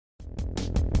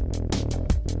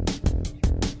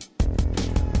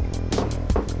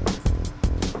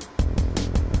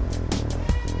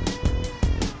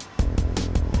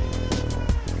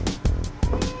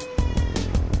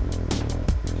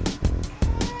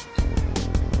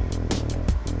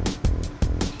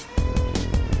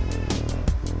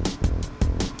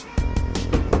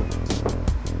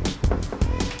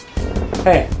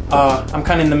Hey, I'm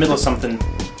kind of in the middle of something.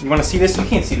 You want to see this? You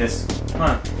can't see this. Come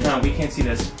on. No, we can't see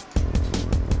this.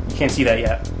 You can't see that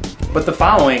yet. But the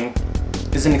following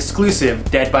is an exclusive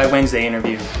Dead by Wednesday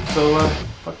interview. So,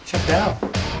 check it out.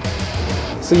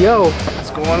 So, yo.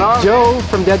 What's going on, Joe man?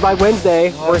 from Dead by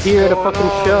Wednesday. We're here at a fucking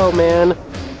show, man.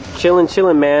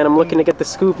 Chillin', man. I'm looking to get the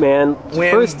scoop, man.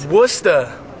 First, Worcester,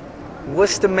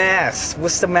 Mass.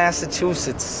 Worcester,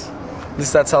 Massachusetts. At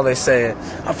least that's how they say it.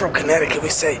 I'm from Connecticut. We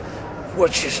say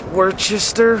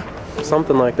Worcester.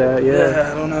 Something like that, yeah.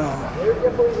 Yeah, I don't know.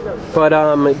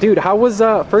 But, dude, how was,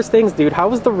 first things, dude, how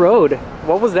was the road?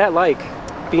 What was that like,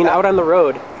 being out on the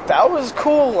road? That was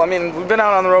cool. I mean, we've been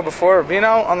out on the road before. Being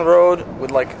out on the road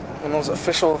with, like, one of those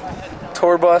official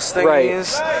tour bus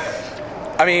thingies.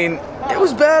 Right. I mean, it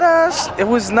was badass. It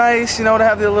was nice, you know, to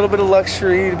have the little bit of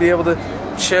luxury to be able to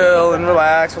chill and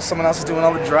relax while someone else is doing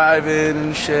all the driving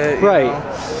and shit. You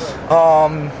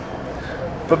know?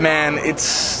 But man,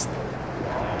 it's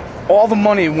all the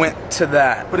money went to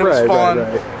that. But it was fun.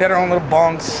 We had our own little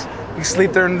bunks. We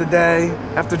sleep during the day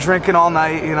after drinking all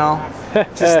night, you know.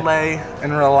 Just lay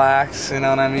and relax, you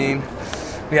know what I mean?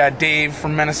 We had Dave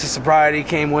from Menace to Sobriety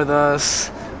came with us.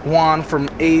 Juan from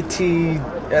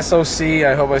ATSOC.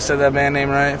 I hope I said that band name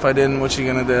right. If I didn't, what you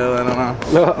gonna do? I don't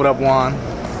know. What up, Juan?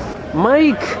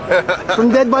 Mike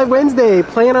from Dead by Wednesday,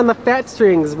 playing on the fat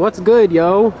strings. What's good,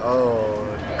 yo?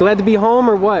 Oh. Glad to be home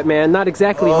or what, man? Not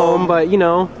exactly home, but you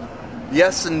know.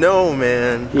 Yes and no,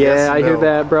 man. Yeah, yes I hear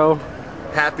that, bro.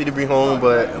 Happy to be home,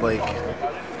 but like,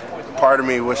 part of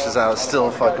me wishes I was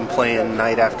still fucking playing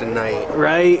night after night.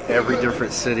 Right. Every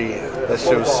different city. That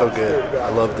shit was so good. I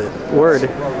loved it. Word.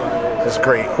 It was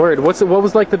great. Word. What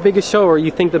was like the biggest show, or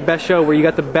you think the best show, where you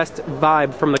got the best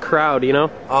vibe from the crowd? You know.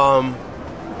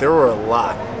 There were a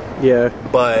lot. Yeah.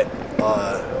 But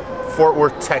Fort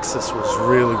Worth, Texas was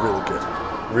really, really good.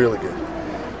 Really good.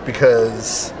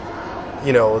 Because,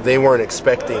 you know, they weren't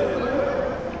expecting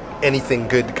anything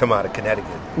good to come out of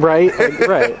Connecticut. Right.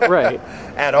 Right.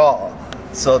 At all.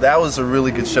 So that was a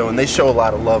really good show, and they show a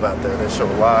lot of love out there. They show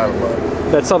a lot of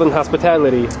love. That Southern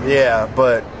hospitality. Yeah,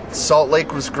 but Salt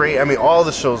Lake was great. I mean, all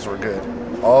the shows were good.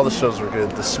 All the shows were good.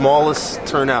 The smallest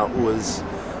turnout was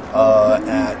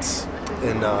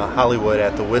in Hollywood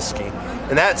at the Whiskey,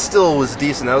 and that still was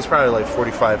decent. That was probably like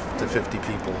 45 to 50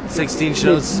 people. 16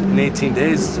 shows in 18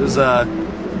 days. It was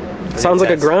sounds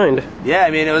like a grind. Yeah,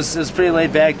 I mean, it was pretty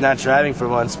laid back, not driving for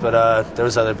once, but there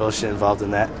was other bullshit involved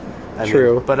in that.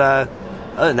 True. But other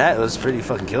than that, it was pretty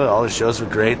fucking killer. All the shows were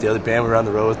great. The other band we were on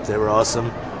the road with, they were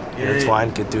awesome.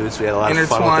 Intertwined, good dudes. We had a lot of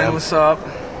fun with them. What's up?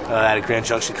 At Grand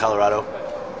Junction, Colorado.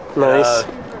 Nice.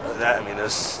 I mean,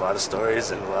 there's a lot of stories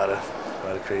and a lot of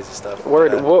crazy stuff.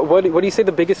 Word. What do you say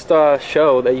the biggest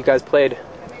show that you guys played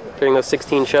during those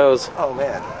 16 shows? Oh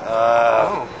man.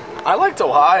 I liked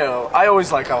Ohio. I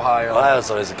always like Ohio.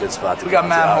 Ohio's always a good spot to We got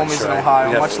mad homies in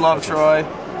Ohio. Much love, Troy.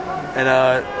 And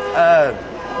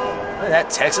that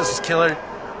Texas was killer.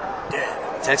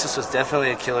 Yeah, Texas was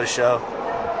definitely a killer show.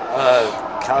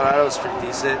 Colorado was pretty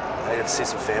decent. I got to see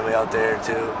some family out there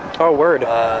too. Oh, word.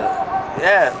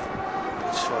 Yeah,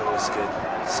 each one was good.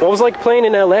 So, what was it like playing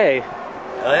in LA?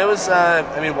 It was,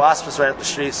 I mean, Wasp was right up the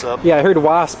street, so. Yeah, I heard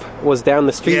Wasp was down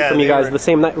the street from you guys the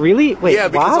same night. Really? Wait, yeah,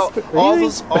 because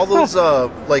Wasp? all those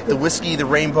like the Whiskey, the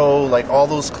Rainbow, like all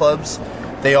those clubs,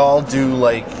 they all do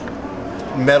like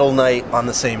metal night on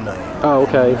the same night. Oh,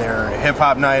 okay. Their hip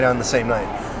hop night on the same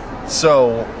night.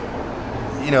 So,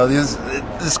 you know,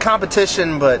 there's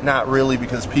competition, but not really,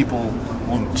 because people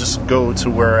will just go to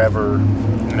wherever,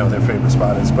 you know, their favorite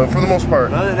spot is. But for the most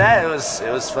part, other than that, it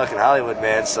was fucking Hollywood,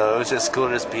 man. So it was just cool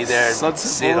to just be there and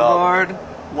see it all. Boulevard,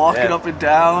 walking up and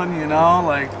down, you know,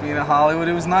 like being in Hollywood.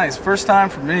 It was nice. First time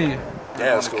for me.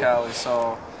 Yeah, it was cool. Cali,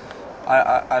 so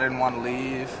I didn't want to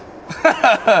leave.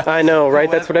 I know, right?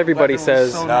 That's what everybody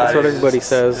says. So That's what everybody It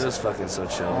says. was fucking so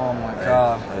chill. Oh my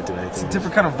god. I didn't do anything. It's a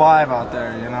different kind of vibe out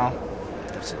there, you know.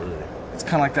 Absolutely. It's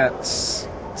kind of like that.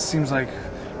 Seems like,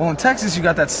 well, in Texas you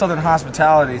got that Southern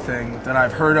hospitality thing that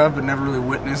I've heard of but never really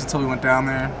witnessed until we went down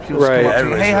there. People just come up to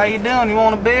you, hey, how you doing? You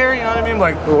want a beer? You know what I mean?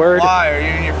 Like, why are you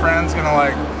and your friends gonna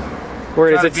like?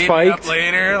 Where is it beat me spiked? up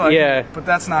later? Like, yeah. But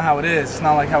that's not how it is. It's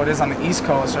not like how it is on the East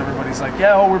Coast. Everybody's like,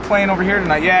 yeah, oh, we're playing over here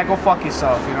tonight. Yeah, go fuck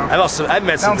yourself, you know. I've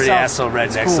met some Down pretty south, asshole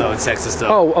rednecks cool. though in Texas though.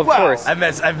 Oh, of course. I've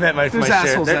met my There's share.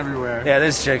 assholes everywhere. Yeah,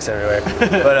 there's chicks everywhere.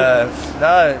 But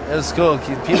no, it was cool.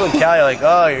 People in Cali are like,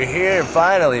 oh, you're here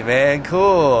finally, man,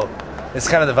 cool. It's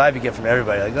kind of the vibe you get from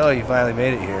everybody. Like, oh, you finally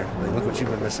made it here. Like, look what you've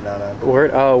been missing out on.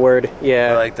 Word. Oh, word.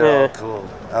 Yeah. Like, they're all cool.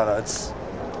 I don't know. It's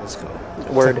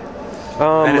cool. Word.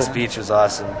 Venice Beach was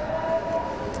awesome.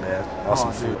 man.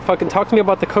 Awesome food. Fucking talk to me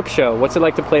about the Cook Show. What's it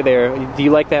like to play there? Do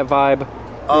you like that vibe?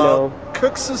 You know?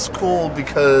 Cooks is cool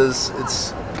because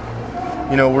it's,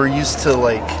 you know, we're used to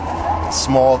like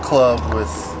small club with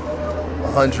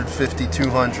 150,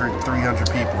 200,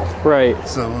 300 people. Right.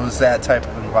 So it was that type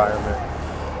of environment.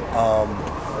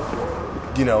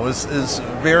 You know, it was a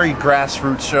very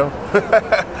grassroots show.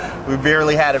 We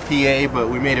barely had a PA, but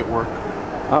we made it work.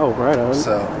 Oh, right on.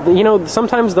 So, you know,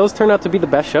 sometimes those turn out to be the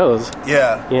best shows.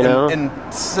 yeah. You know? And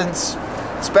since,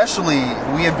 especially,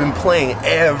 we had been playing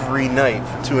every night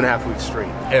for 2.5 weeks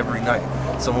straight. Every night.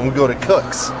 So when we go to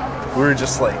Cooks, we were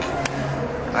just like,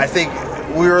 I think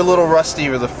we were a little rusty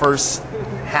with the first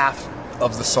half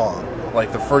of the song.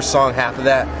 Like the first song, half of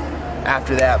that.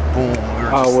 After that, boom, we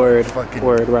were just word. fucking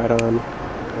Word, right on.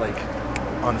 like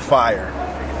on fire,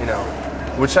 you know,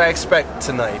 which I expect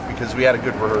tonight because we had a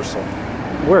good rehearsal.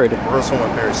 Word. Rehearsal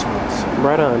went very smooth. So.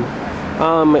 Right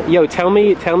on. Yo, tell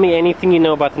me anything you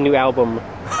know about the new album.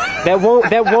 That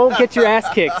won't get your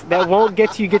ass kicked. That won't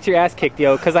get your ass kicked,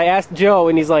 yo. Because I asked Joe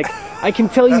and he's like, I can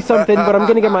tell you something, but I'm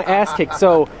gonna get my ass kicked.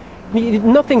 So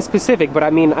nothing specific, but I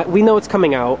mean, we know it's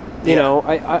coming out. You know,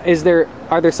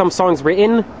 are there some songs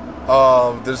written?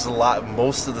 There's a lot.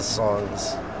 Most of the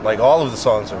songs, like all of the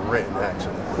songs, are written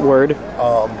actually. Word.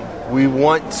 We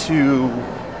want to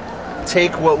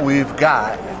take what we've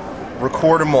got,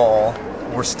 record them all.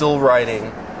 We're still writing.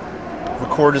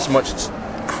 Record as much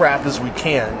crap as we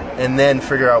can, and then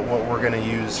figure out what we're gonna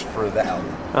use for the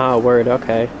album. Ah, word.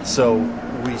 Okay. So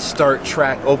we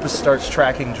Opus starts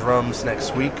tracking drums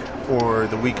next week, or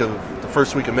the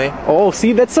first week of May. Oh,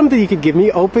 see, that's something you could give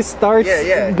me. Opus starts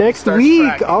next week.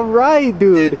 Tracking. All right,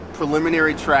 dude. Did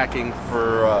preliminary tracking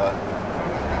for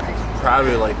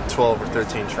probably like 12 or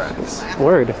 13 tracks.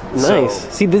 Word. Nice. So,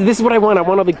 see, this is what I want. I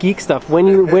want all the geek stuff. When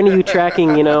are you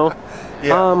tracking? You know.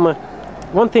 yeah.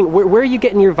 One thing. Where are you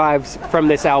getting your vibes from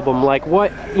this album? Like,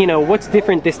 what's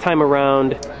different this time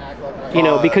around? You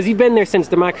know, because you've been there since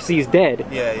Democracy is Dead.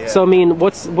 Yeah, yeah. So I mean,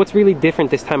 what's really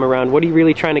different this time around? What are you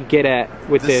really trying to get at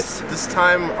with this? This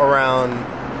time around,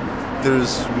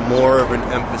 there's more of an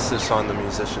emphasis on the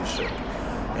musicianship,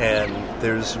 and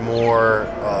there's more.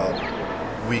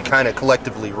 We kind of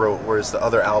collectively wrote, whereas the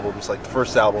other albums, like the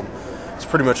first album, it's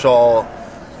pretty much all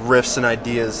riffs and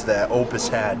ideas that Opus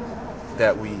had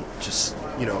that we just,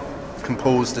 you know,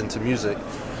 composed into music,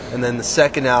 and then the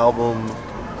second album,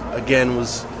 again,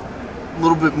 was a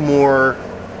little bit more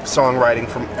songwriting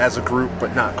from as a group,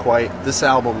 but not quite. This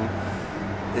album,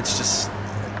 it's just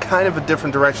kind of a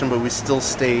different direction, but we still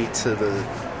stay to the,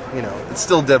 you know, it's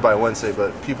still Dead by Wednesday,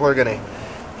 but people are gonna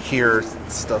hear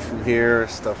stuff from here,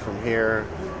 stuff from here.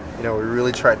 You know, we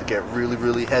really tried to get really,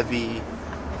 really heavy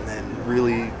and then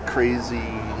really crazy.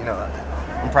 You know,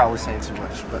 I'm probably saying too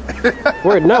much, but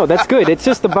Word, no, that's good. It's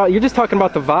just about, you're just talking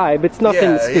about the vibe. It's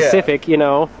nothing specific, you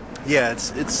know. yeah,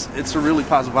 it's a really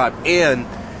positive vibe, and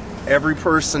every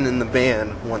person in the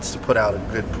band wants to put out a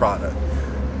good product.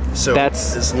 So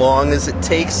That's as long as it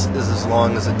takes is as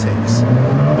long as it takes.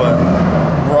 But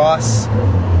Ross,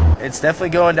 It's definitely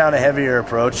going down a heavier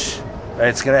approach. Right?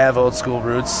 It's gonna have old school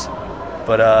roots,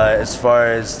 but as far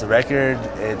as the record,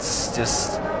 it's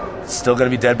still gonna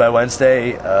be Dead by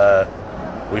Wednesday.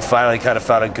 We finally kind of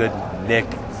found a good nick,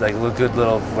 like a good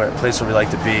little place where we like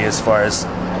to be. As far as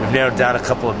we've narrowed down a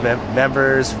couple of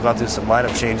members, we've gone through some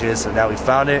lineup changes, and now we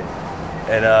found it.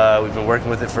 And we've been working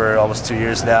with it for almost 2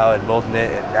 years now and molding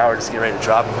it, and now we're just getting ready to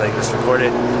drop it, like just record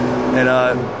it. And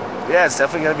yeah, it's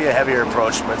definitely going to be a heavier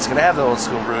approach, but it's going to have the old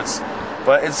school roots,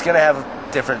 but it's going to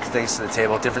have different things to the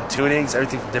table, different tunings,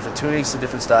 everything from different tunings to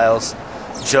different styles.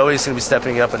 Joey's going to be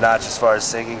stepping up a notch as far as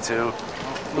singing too.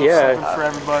 Yeah. Something for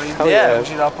everybody. Yeah.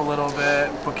 Change it up a little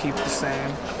bit, but keep the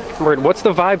same. Word. What's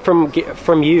the vibe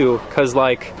from you? Because,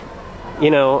 like, you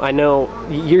know, I know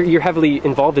you're heavily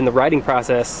involved in the writing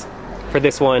process for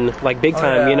this one, like big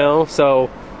time, yeah. you know. So,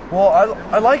 Well,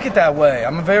 I like it that way.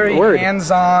 I'm a very Word.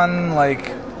 hands-on, like,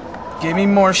 give me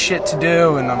more shit to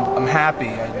do, and I'm happy.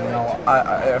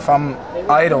 If I'm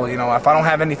idle, you know, if I don't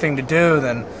have anything to do,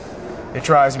 then it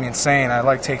drives me insane. I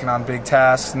like taking on big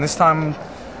tasks, and this time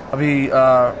I'll be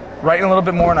writing a little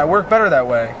bit more, and I work better that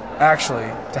way, actually,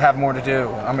 to have more to do.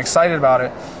 I'm excited about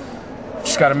it.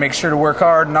 Just got to make sure to work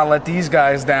hard and not let these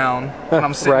guys down when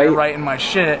I'm sitting there Right. writing my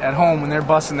shit at home when they're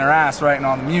busting their ass writing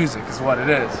all the music is what it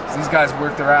is. 'Cause these guys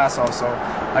work their ass off, so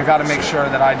I got to make sure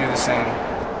that I do the same,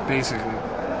 basically.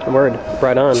 word,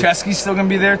 right on. Chesky's still gonna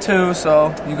be there too,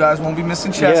 so you guys won't be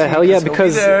missing Chesky. Yeah, hell yeah, he'll be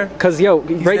there. because yo,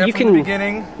 He's right, there you from the can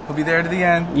beginning. He'll be there to the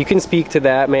end. you can speak to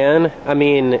that, man. I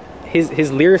mean, his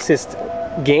lyricist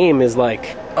game is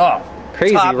like Oh,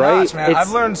 crazy, top right? notch, man.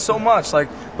 I've learned so much. Like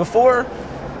before,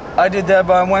 I did Dead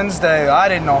by Wednesday. I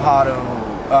didn't know how to,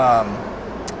 I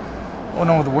don't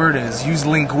know what the word is, use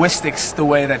linguistics the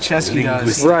way that Chesky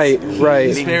does. Right.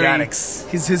 He's very,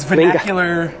 his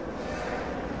vernacular,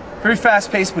 very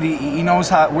fast paced, but he knows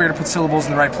where to put syllables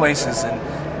in the right places. And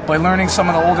by learning some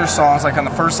of the older songs, like on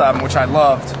the first album, which I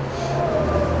loved,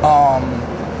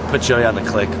 Put Joey on the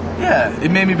click. yeah,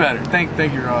 it made me better. Thank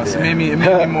you, Ross. Yeah. It made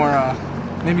me more,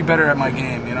 made me better at my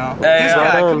game, you know? Hey, This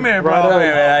guy, come here, bro.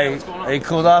 Are you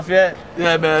cooled off yet?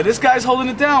 Yeah, man, this guy's holding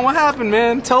it down. What happened,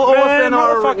 man? Tell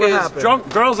OFNR what happened.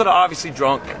 Drunk girls that are obviously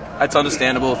drunk. That's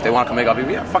understandable if they want to come make out.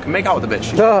 Yeah, fucking make out with the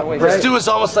bitch. This dude is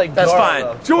almost like That's Dora, fine.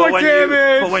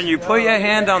 though. But when you put your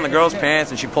hand down the girl's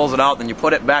pants and she pulls it out, then you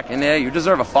put it back in there, you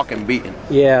deserve a fucking beating.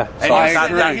 Yeah.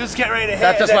 And He was getting ready to hit.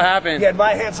 that's just what happened. He had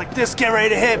my hands like this, get ready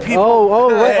to hit people.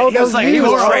 Right. He was like, He you.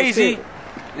 was Oh, crazy. shit.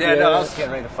 Yeah, no, I was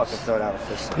getting ready to fucking throw down a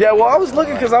fist. Yeah, well, I was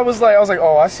looking because I was like,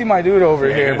 oh, I see my dude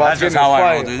over here. About That's to just get in a how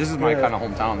I roll, fight. dude. This is my kind of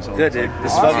hometown. So. Good, dude.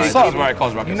 This is Awesome. fucking. What's up? This is where I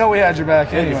cause ruckus. You know we had your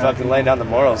back You anyway. fucking laying down the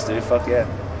morals, dude. Fuck yeah.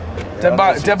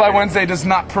 Dead by Wednesday does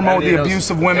not promote the abuse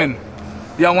of women.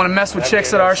 Y'all want to mess with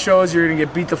chicks at our shows, you're gonna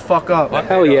get beat the fuck up.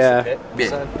 Hell yeah.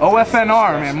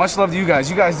 OFNR, man. Much love to you guys.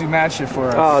 You guys do mad shit for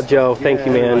us. Oh, Joe, thank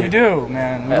you, You man. do,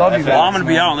 man. We love you guys. Well, I'm gonna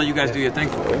be man. out and let you guys do your thing.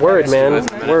 Word, man.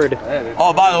 Word.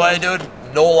 Oh, by the way, dude,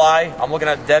 no lie, I'm looking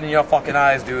at dead in your fucking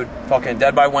eyes, dude. Fucking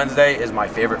Dead by Wednesday is my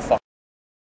favorite fucking